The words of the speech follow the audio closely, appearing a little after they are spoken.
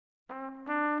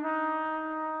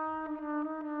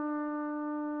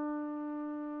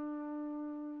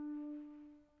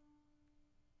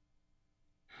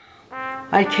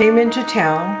I came into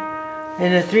town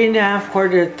in a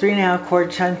 3.5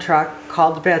 quart ton truck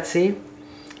called Betsy.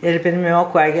 It had been a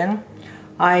milk wagon.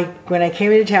 When I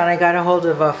came into town, I got a hold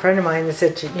of a friend of mine that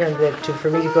said, for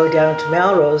me to go down to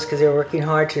Melrose because they were working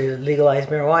hard to legalize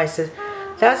marijuana. I said,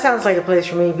 that sounds like a place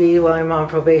for me to be while I'm on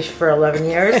probation for 11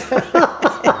 years.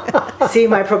 See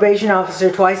my probation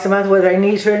officer twice a month, whether I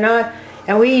need to or not.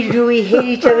 And we hate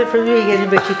each other from the beginning,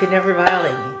 but you could never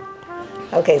violate me.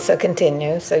 Okay, so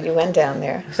continue. So you went down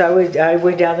there. So I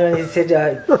went down there and he said,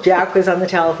 Jack was on the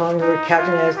telephone.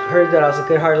 Captain had heard that I was a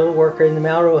good-hearted little worker in the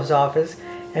Melrose office.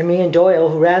 And me and Doyle,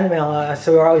 who ran the mail,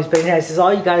 so we were always being nice. He says,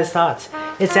 all you got is thoughts.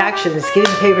 It's action. It's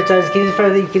getting the paper done. It's getting in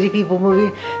front of the, getting people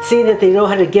moving, seeing that they know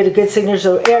how to get a good signature,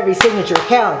 so every signature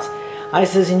counts. I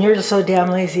says, and you're just so damn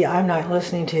lazy, I'm not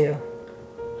listening to you.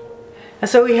 And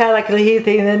so we had like a heat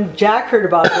thing, and then Jack heard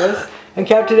about this, and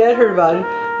Captain Ed heard about it,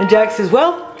 and Jack says,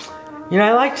 well,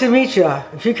 I'd like to meet you.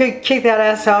 If you could kick that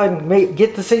ass out and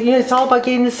get the signature, it's all about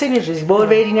getting the signatures,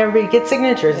 motivating everybody to get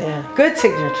signatures. Yeah. Good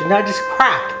signatures, not just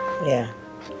crap. Yeah.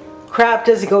 Crap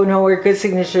doesn't go nowhere, good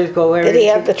signatures go everywhere. Did he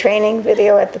have the training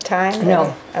video at the time?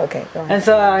 No. Okay, go on. And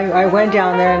so I went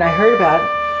down there and I heard about it.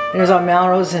 And it was on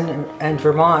Melrose and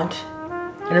Vermont,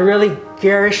 in a really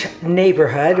garish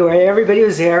neighborhood where everybody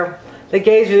was there. The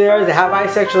gays were there, the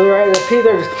bisexual were there, the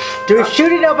people were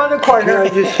shooting up on the corner. Can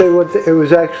I just say it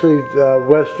was actually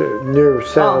western, near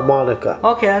Santa Monica.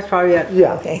 Okay, that's probably it.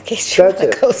 Yeah. Okay, in case you want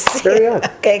to go see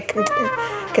it. Okay,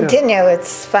 continue. Yeah.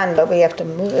 It's fun, but we have to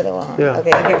move it along. Yeah.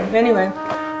 Okay. Anyway,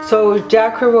 so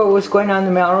Jack heard what was going on in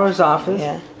the Melrose office.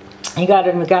 Yeah. He got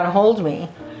a hold of me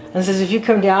and says, if you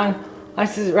come down, I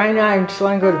says, right now I just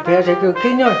want to go to bed. I go,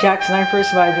 Jack's a nice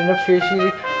person, I've been up for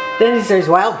you. Then he says,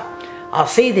 well, I'll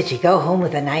see that you go home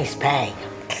with a nice bag.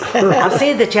 I'll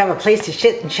see that you have a place to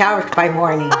shit and shower by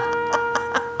morning.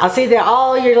 I'll see that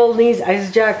all your little needs. I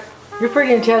said, Jack, you're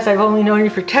pretty intense. I've only known you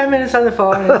for 10 minutes on the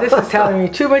phone, and this is telling me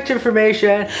too much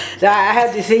information. So I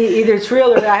have to see either it's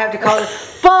real or I have to call it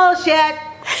bullshit.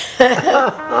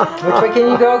 Which way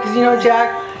can you go? Because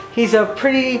Jack, he's a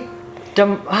pretty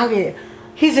dumb.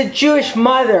 He's a Jewish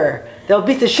mother. They'll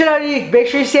beat the shit out of you. Make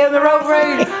sure you stay on the road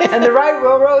right. And the right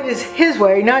road is his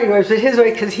way, not yours, but his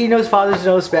way, because he knows fathers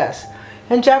knows best.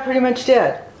 And Jack pretty much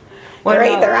did. You're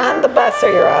either on the bus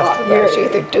or you're off the bus. You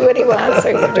either do what he wants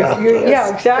or you don't.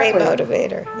 Yeah, exactly. Great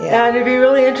motivator. Yeah. And it'd be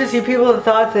really interesting. People that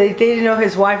thought they didn't know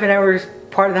his wife and I were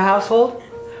part of the household.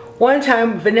 One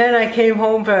time, Vanette and I came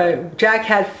home, Jack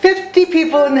had 50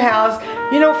 people in the house.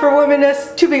 For women,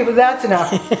 that's 2 people, that's enough.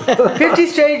 50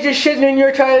 strangers shitting in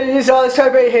your toilet, and all this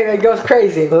toilet paper, it goes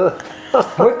crazy. We're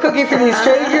cooking for these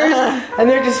strangers, and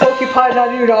they're just smoking pot,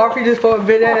 not even offering to smoke.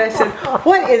 And I said,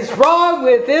 what is wrong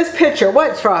with this picture?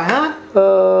 What's wrong, huh? And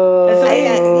so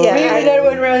we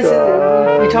went around and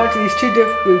said, we talked to these 2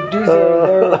 different dudes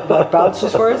that were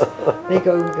bouncers for us. They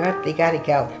go, they gotta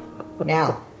go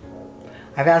now.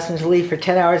 I've asked them to leave for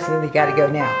 10 hours and then they gotta go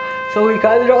now. So we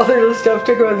gathered all their little stuff,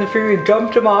 took them on the freeway, and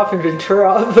dumped them off in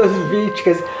Ventura off those beach,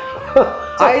 because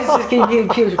I was just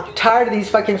getting tired of these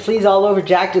fucking fleas all over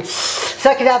Jack. Just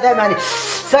suck it out that money,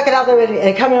 suck it out that money,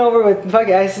 and coming over with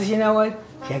fucking, I says, you know what?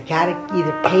 You gotta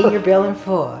either pay your bill in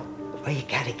full or you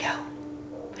gotta go.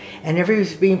 And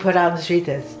everybody's being put out on the street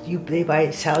that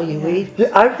they sell you weed. Yeah,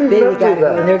 I remember that.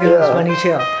 Go, and they're going to lose money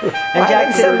too. And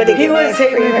Jack said, he was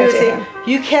saying,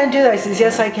 you can't do that. I says,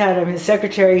 yes, I can. I'm his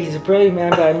secretary. He's a brilliant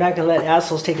man, but I'm not going to let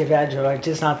assholes take advantage of it. I'm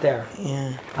just not there.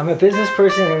 Yeah. I'm a business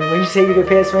person, and when you say you're going to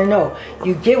pay us money, no.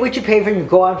 You get what you pay for and you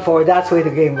go on forward. That's the way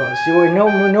the game goes. You were no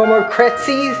more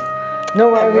cretsies. No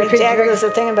more. Jack was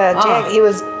the thing about Jack. He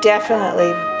was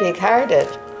definitely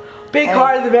big-hearted. Big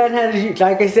heart of the man had,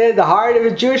 like I said, the heart of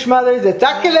a Jewish mother. The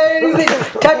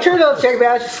touch her little chick,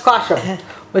 man, squash him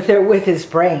with his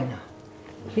brain.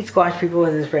 He squashed people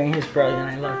with his brain. He's brilliant.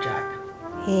 I love Jack.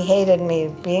 He hated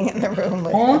me being in the room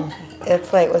with him.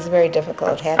 It was very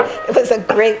difficult. It was a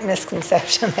great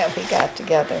misconception that we got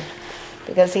together,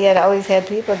 because he had always had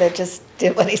people that just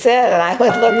did what he said, and I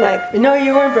would look like... No,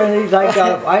 you weren't, Brenda. Like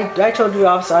I told you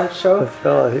off the show.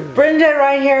 Brenda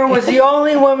right here was the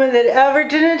only woman that ever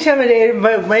did intimidate him,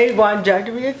 but made want Jack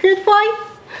to be a good boy.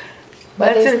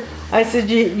 I said,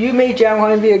 you made Jack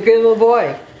want to be a good little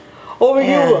boy. Over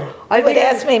you. He would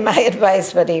ask me my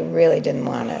advice, but he really didn't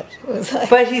want it. It was like,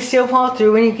 but he still followed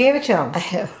through when you gave it to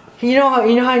him. You know how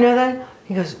I know that?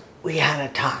 He goes, we had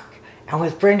a talk. And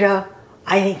with Brenda,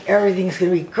 I think everything's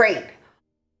going to be great.